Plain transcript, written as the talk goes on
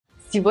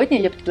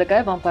Сегодня я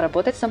предлагаю вам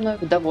поработать со мной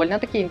в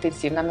довольно-таки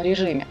интенсивном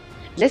режиме.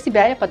 Для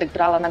себя я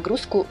подобрала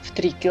нагрузку в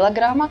 3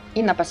 килограмма,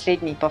 и на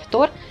последний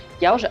повтор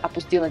я уже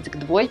опустилась к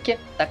двойке,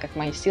 так как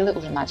мои силы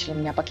уже начали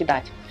меня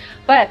покидать.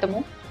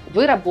 Поэтому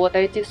вы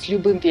работаете с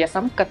любым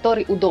весом,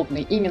 который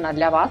удобный именно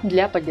для вас,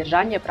 для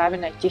поддержания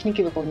правильной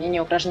техники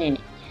выполнения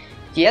упражнений.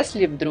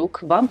 Если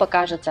вдруг вам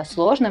покажется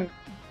сложным,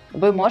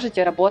 вы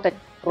можете работать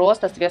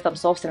просто с весом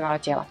собственного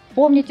тела.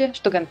 Помните,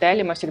 что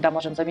гантели мы всегда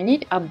можем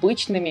заменить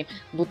обычными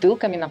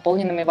бутылками,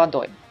 наполненными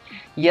водой.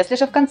 Если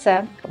же в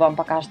конце вам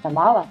покажется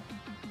мало,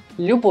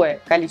 любое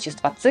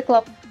количество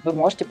циклов вы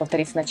можете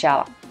повторить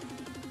сначала.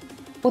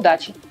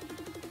 Удачи!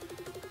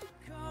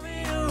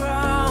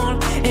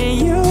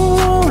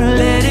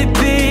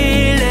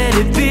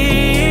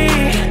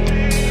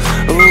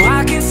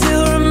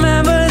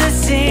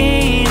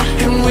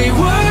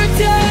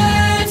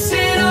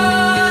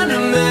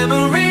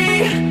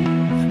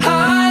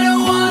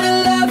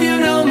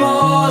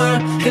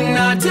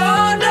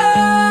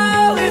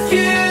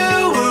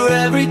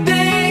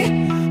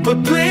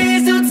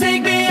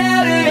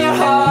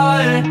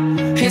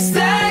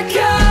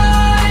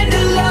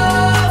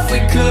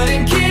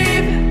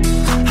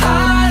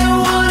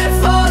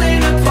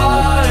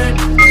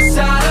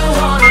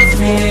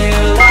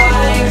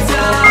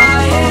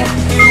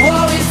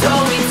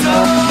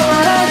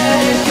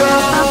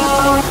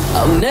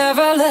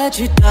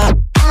 You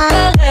down,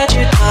 I'll let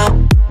you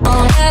down.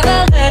 I'll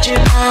never let you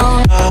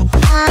down.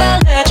 I'll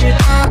let you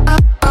down.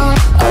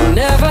 I'll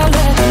never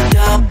let you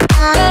down.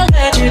 I'll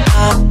let you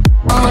down.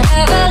 I'll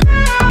never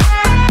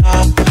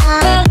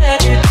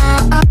let you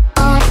down.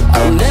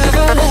 I'll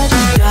never let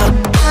you down.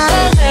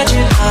 I'll let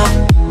you down.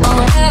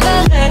 I'll never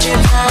let you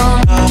down.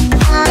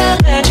 I'll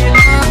let you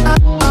down.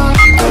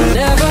 I'll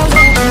never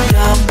let you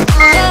down.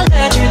 I'll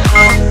let you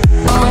down.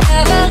 I'll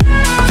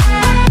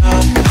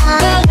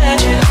never let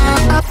you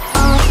down.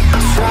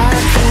 Try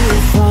to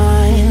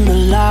find the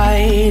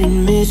light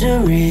in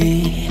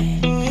misery.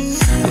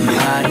 I'm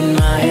hiding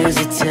my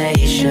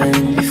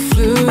hesitation. We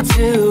flew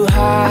too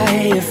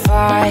high. If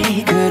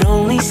I could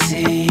only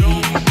see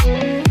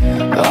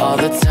all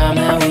the time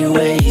that we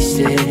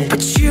wasted,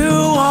 but you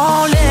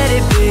won't let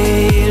it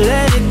be,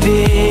 let it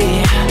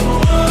be.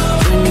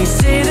 When you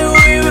say that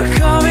we were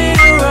coming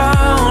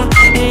around,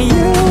 and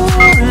you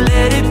won't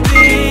let it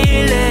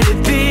be, let it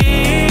be.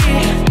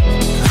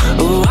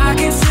 Oh, I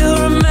can still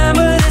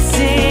remember the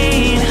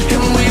scene,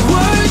 and we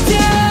were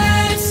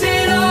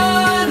dancing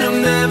on a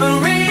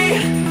memory.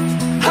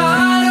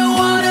 I don't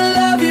wanna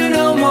love you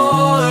no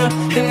more,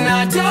 and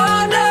I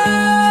don't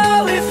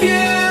know if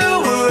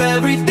you were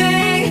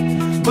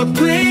everything, but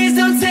please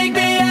don't take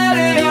me out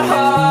of your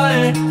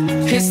heart.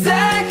 It's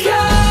that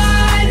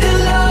kind of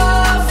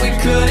love we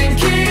couldn't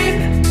keep.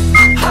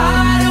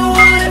 I don't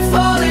want it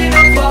falling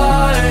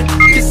apart,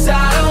 'cause I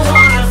don't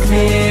wanna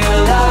feel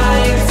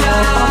like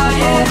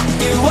dying.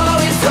 You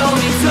always told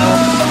me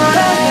don't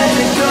let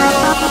it go.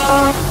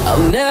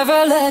 I'll never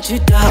let you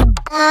down.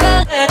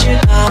 I'll let you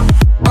down.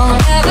 I'll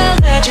never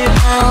let you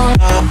down.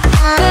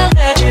 I'll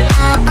let you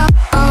down.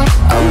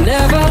 I'll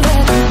never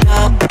let you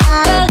down.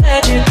 I'll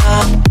let you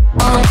down.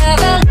 I'll never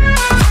let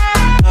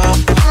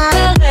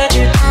you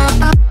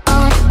down.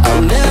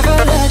 I'll never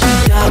let you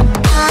down.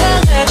 I'll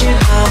let you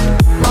down.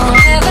 I'll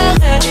never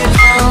let you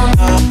down.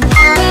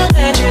 I'll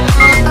let you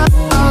down.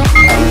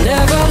 I'll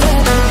never let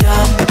you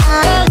down.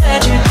 I'll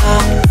let you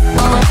down. I'll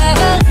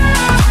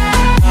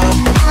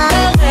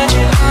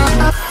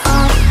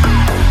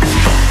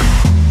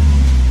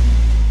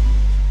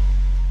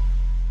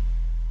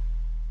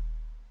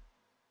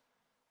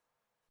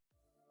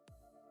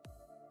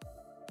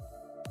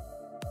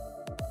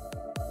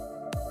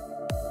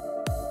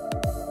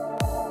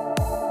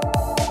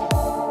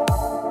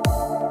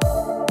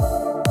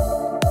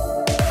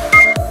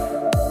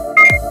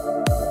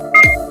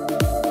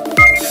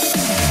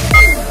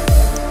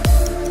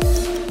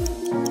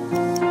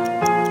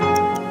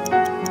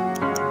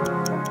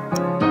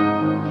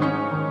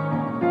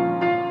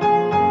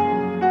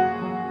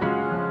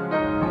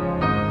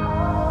never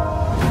let you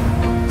down.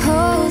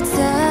 Hold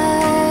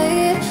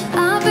tight,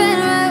 I've been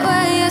right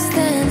where you're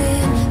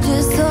standing.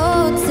 Just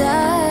hold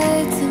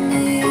tight to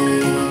me.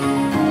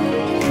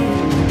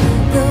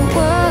 The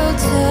world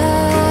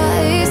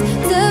tries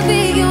to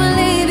be you and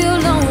leave you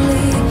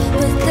lonely,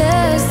 but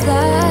there's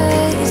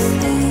light to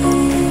see.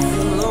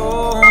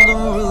 Alone the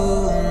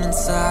room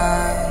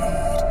inside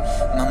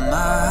my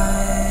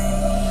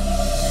mind,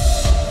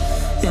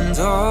 and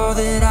all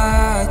that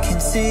I can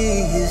see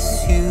is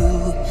you.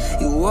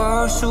 You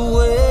wash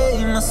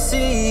away my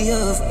sea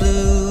of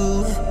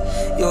blue.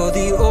 You're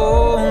the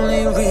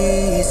only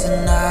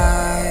reason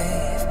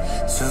I've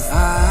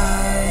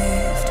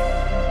survived.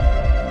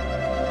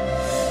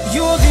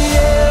 You're the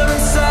air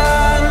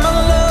inside my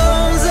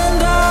lungs,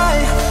 and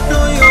I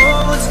know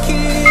you're what's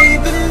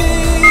keeping me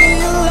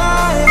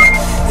alive.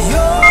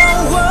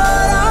 You're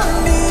what I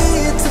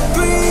need to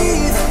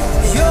breathe.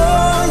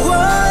 You're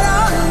what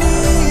I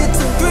need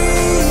to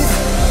breathe.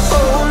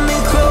 Hold me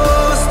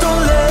close,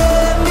 don't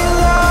let me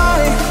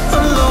lie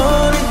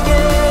alone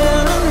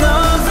again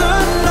another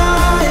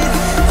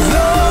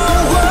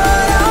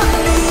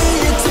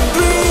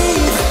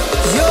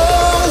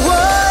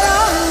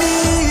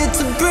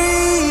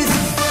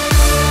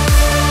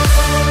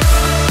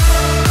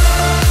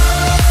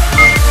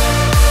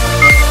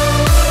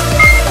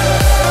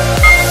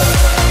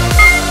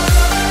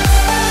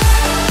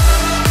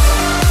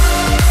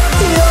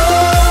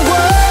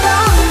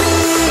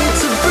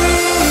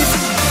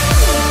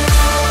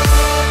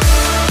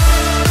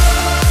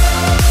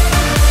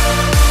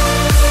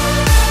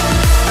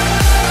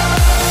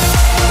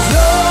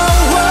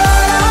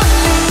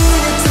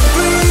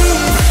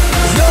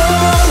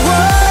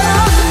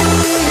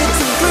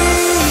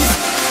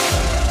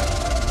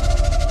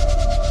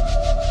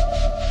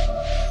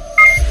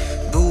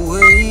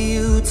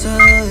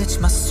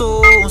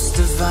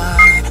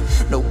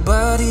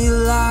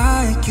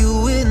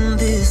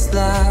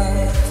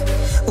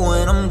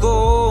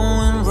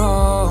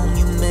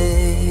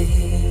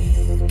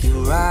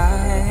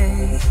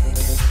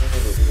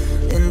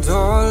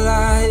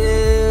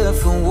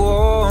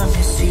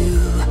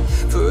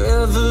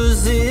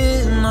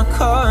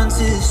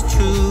is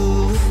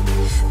true.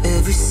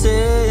 Every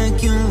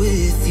second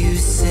with you,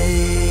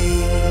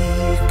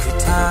 sacred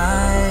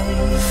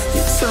time.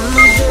 You turn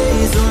my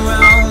days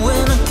around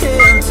when I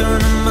can't turn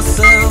to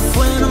myself.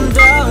 When I'm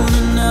down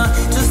and out,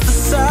 just the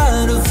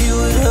sight of you,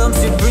 it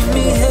helps. You bring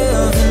me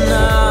heaven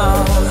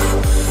now.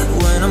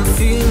 When I'm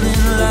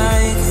feeling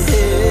like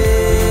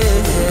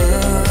hell,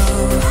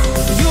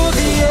 you're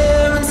the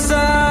air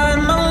inside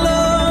my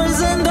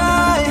lungs, and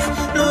I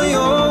know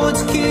you're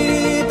what's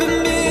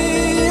keeping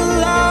me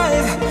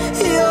alive.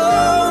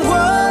 You're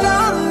what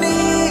I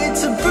need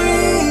to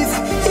breathe.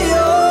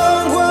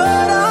 You're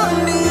what I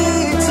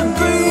need to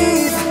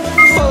breathe.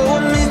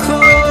 Hold me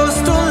close,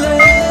 don't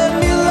let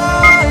me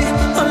lie.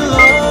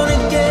 Alone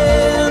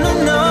again,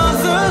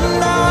 another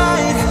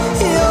night.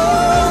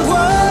 You're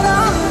what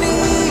I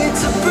need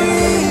to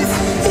breathe.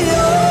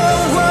 You're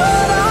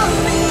what I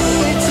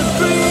need to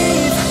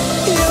breathe.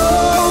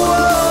 You're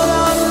what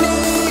I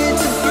need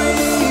to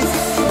breathe.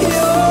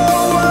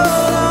 You're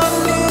what I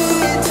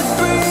need to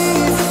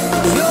breathe.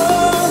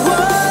 You're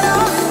what I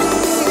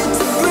need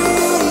to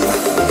breathe.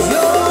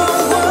 You're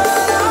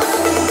what I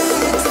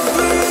need to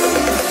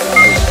breathe.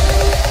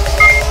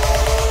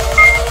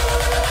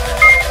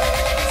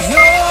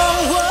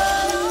 You're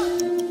what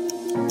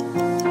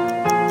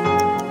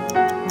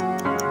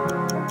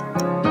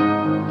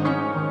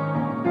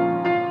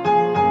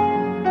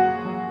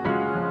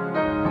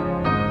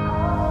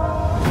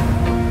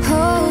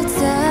Hold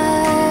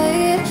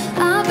tight,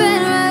 I've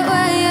been right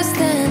where you're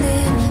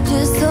standing.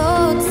 Just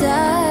hold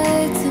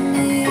tight to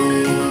me.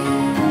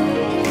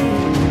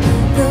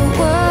 The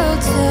world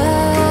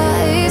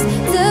tries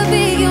to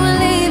beat you and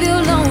leave you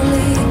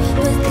lonely,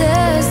 but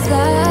there's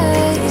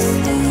light you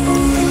see.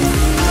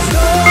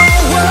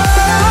 you're what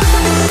I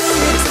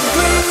need to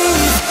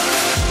breathe.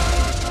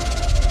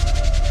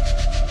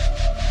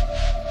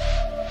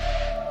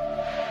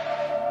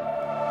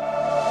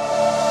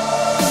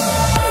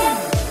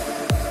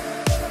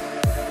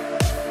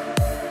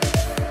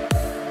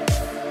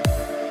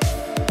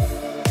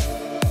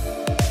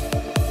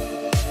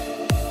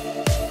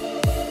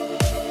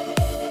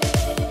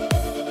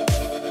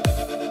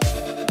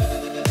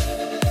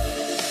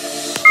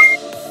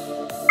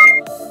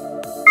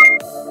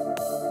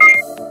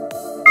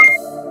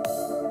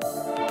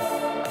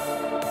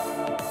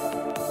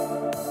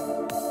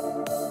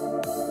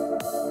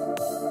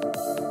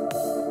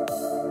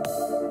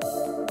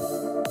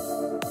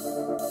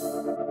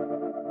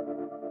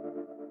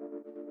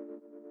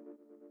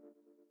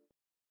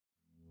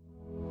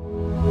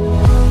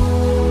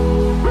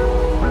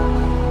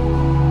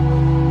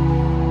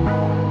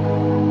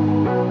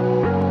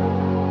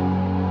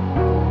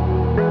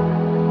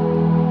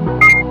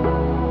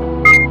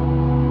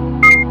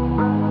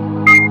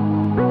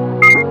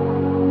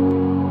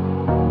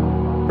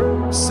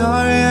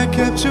 Sorry I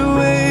kept you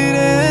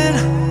waiting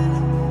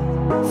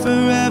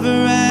forever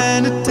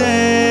and a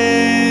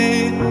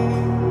day,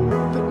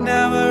 but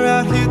now we're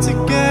out here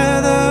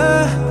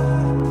together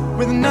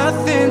with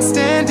nothing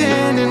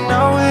standing in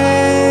our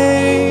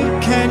way.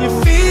 Can you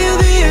feel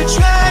the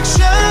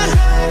attraction?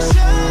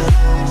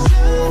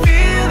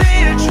 Feel the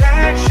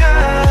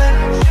attraction.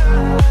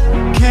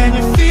 Can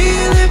you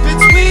feel it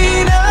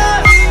between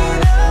us?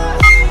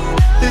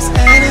 This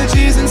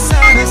energy's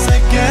inside us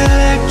like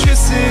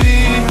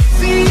electricity.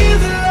 Feel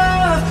the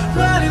love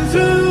running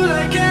through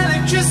like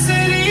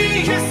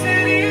electricity.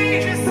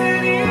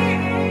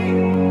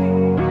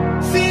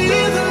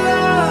 Feel the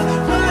love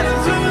running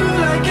through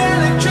like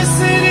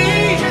electricity.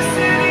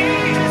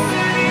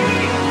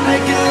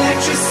 Like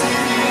electricity.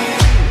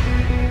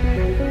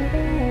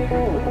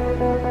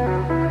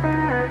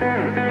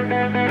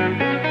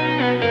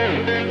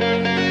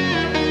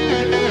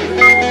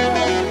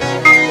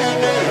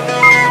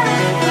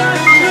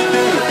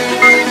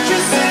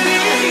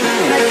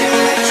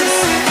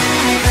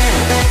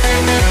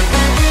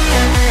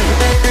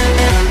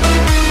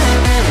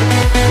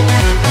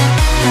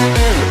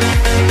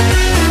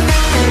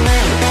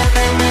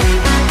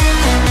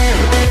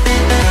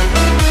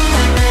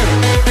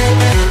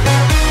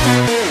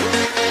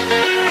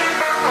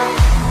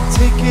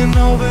 Taking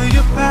over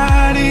your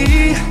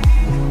body,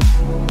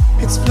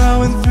 it's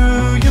flowing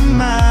through your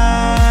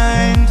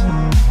mind.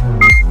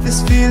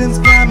 This feeling's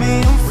got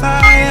me on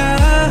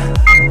fire.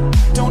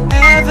 Don't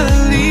ever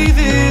leave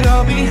it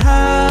all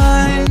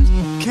behind.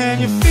 Can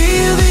you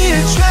feel the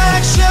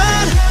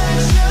attraction?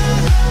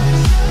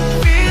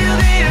 Feel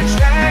the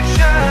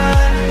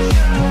attraction.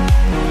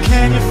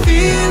 Can you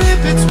feel it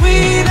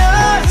between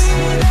us?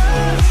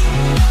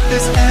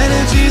 This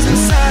energy's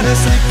inside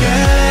us like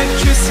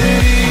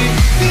electricity.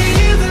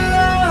 Feel the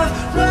love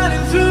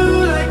running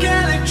through like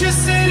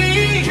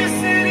electricity.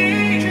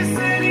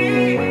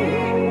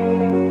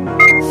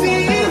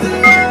 Feel the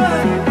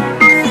love.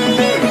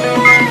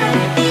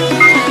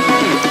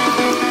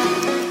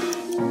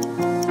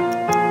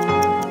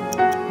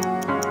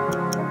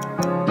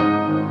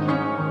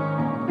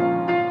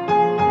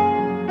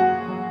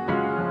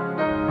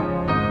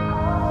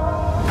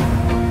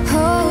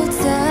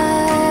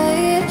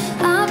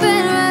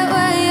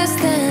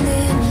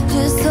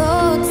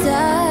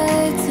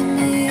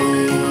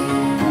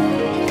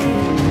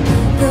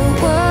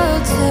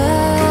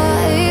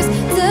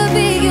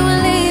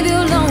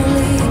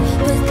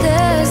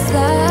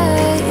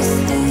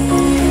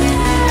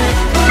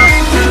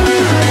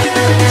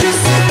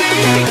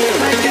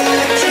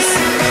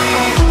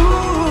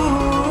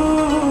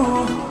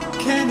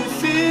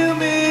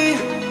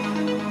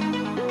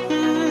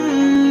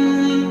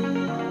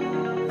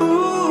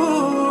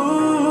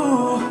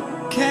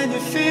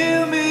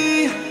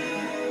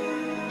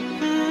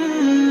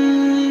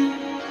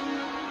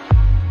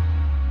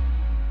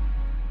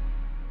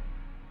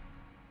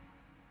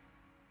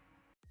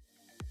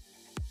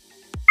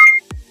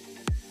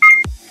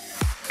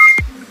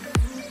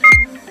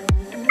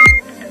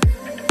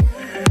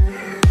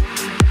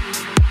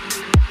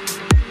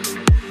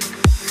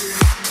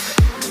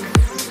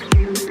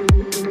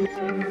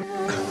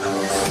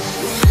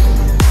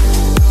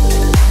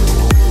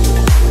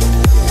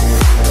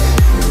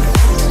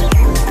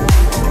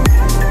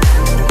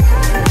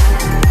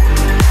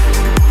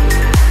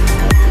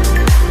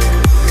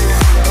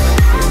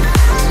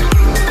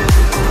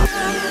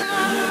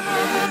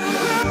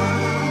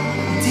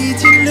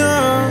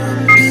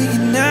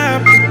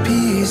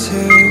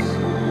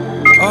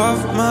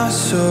 of my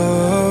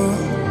soul.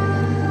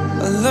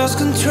 I lost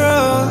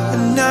control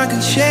and I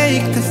can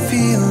shake the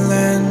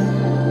feeling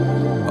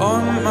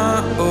on my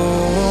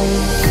own.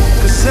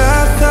 'Cause I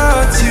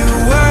thought you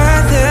were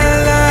the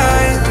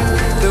light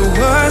that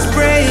was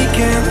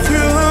breaking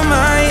through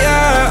my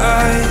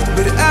eyes,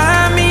 but I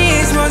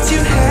miss what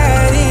you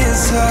had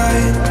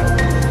inside.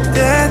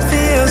 That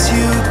feels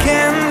you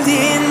can't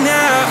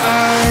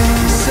deny.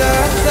 'Cause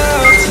I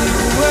thought you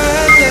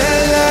were the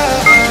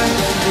light.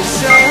 'Cause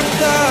I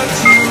thought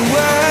you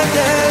were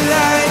the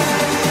light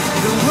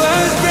that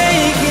was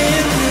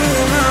breaking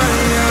through my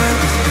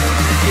eyes.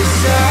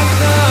 'Cause I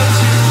thought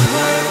you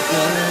were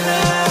the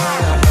light.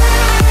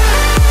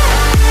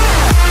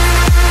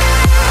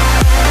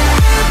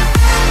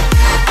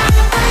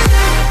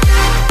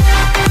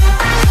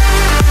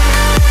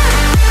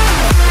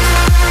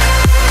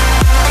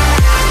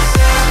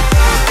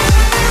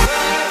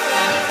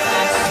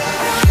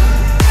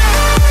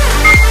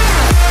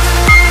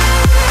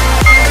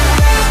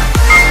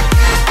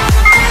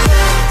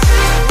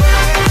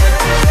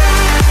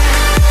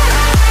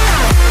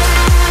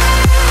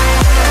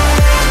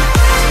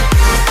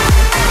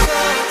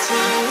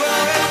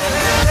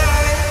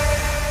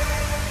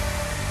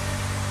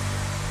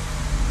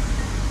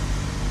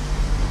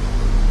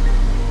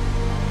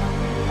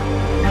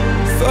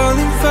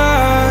 Falling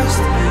fast,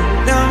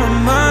 now my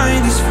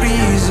mind is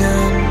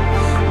freezing,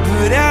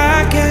 but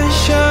I can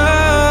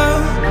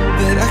show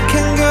that I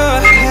can go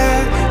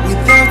ahead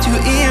without you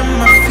in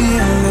my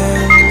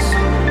feelings.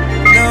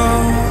 No,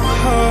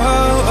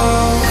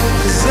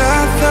 'cause I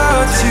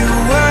thought you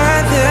were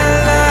the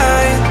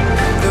light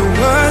that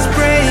was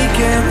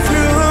breaking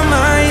through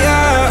my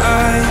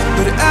eyes,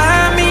 but I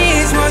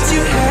miss what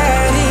you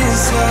had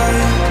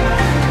inside.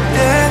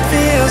 That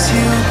feels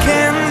you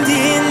can't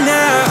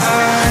deny.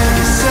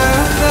 'Cause I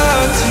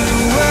thought you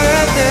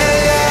were the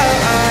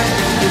light.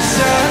 'Cause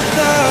I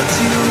thought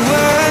you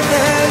were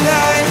the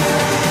light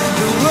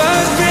that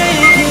was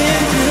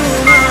breaking through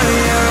my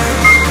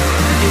eyes.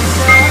 'Cause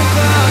I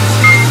thought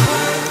you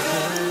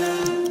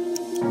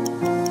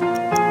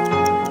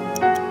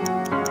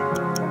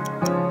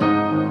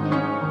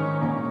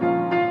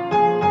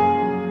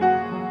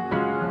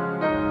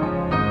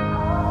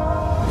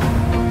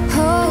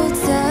Hold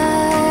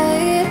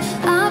tight,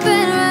 I've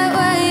been right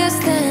where you're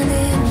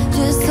standing.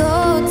 Just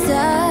hold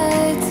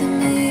tight to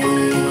me.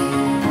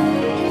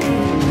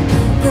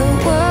 The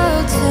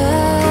world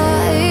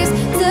tries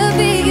to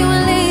beat you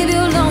and leave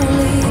you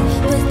lonely,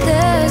 but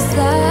there's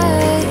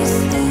light you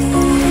see.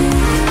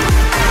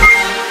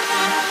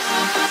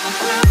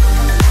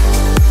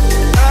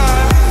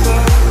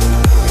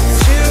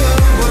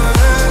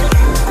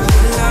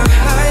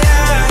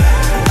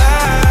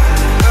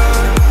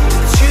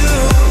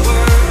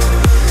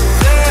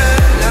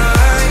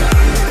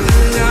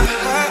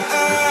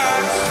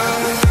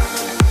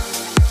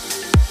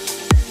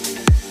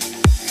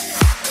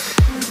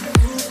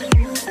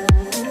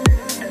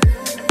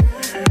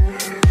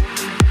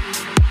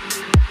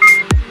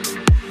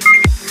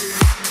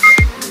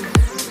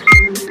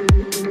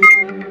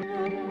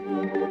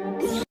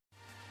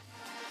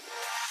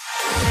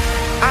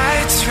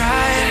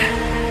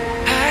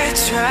 I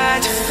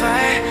tried to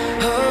fight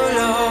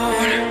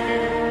alone.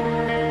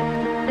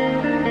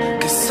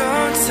 'Cause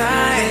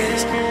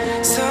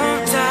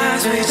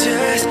sometimes we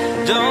just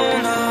don't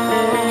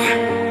know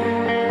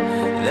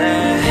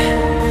that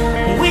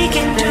we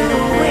can do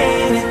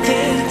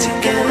anything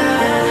together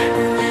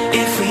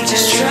if we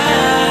just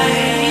try.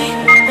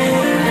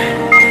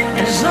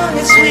 And as long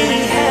as we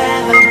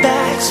have our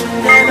backs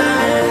whenever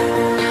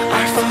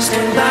our foes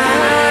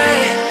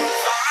combine,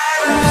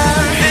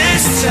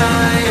 this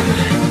time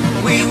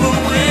we will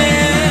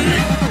win.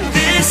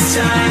 This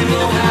time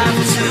we'll have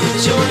to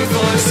join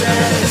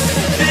forces.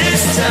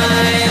 This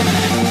time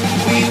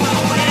we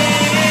will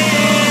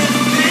win.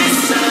 This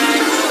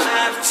time we'll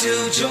have to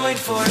join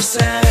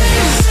forces.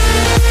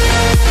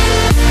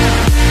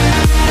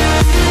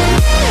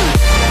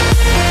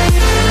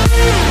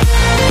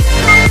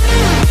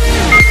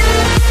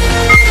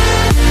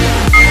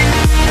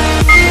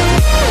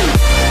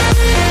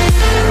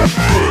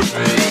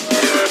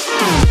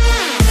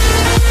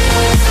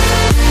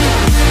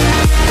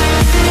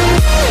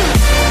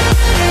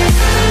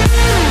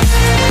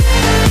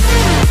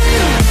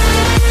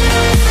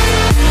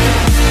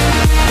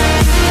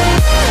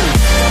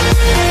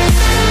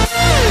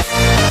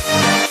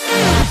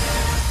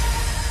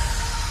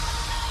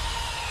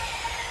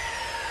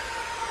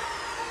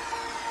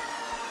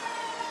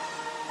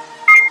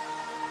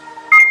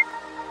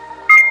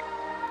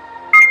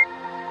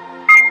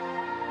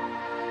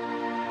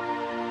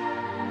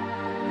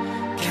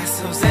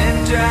 Castles and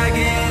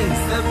dragons,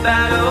 the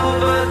battle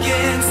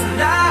begins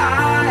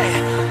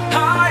tonight.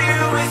 Are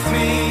you with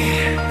me?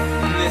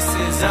 This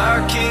is our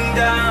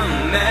kingdom,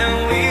 and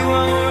we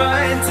won't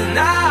run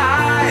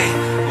tonight.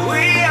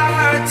 We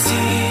are a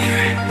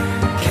team.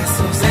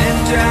 Castles and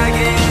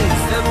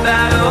dragons, the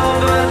battle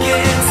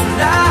begins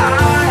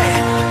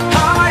tonight.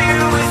 Are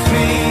you with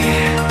me?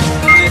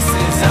 This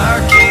is our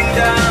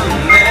kingdom,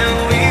 and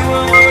we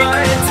won't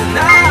run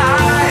tonight.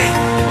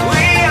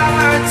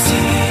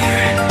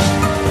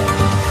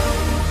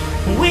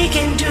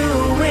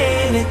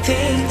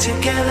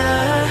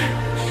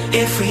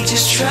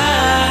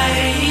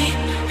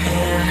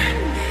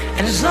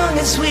 long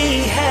as we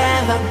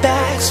have our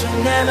backs,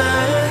 whenever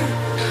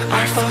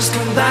our foes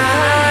come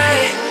by.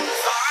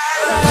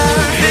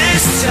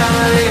 This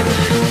time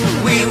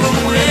we will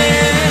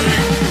win.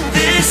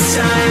 This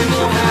time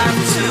we'll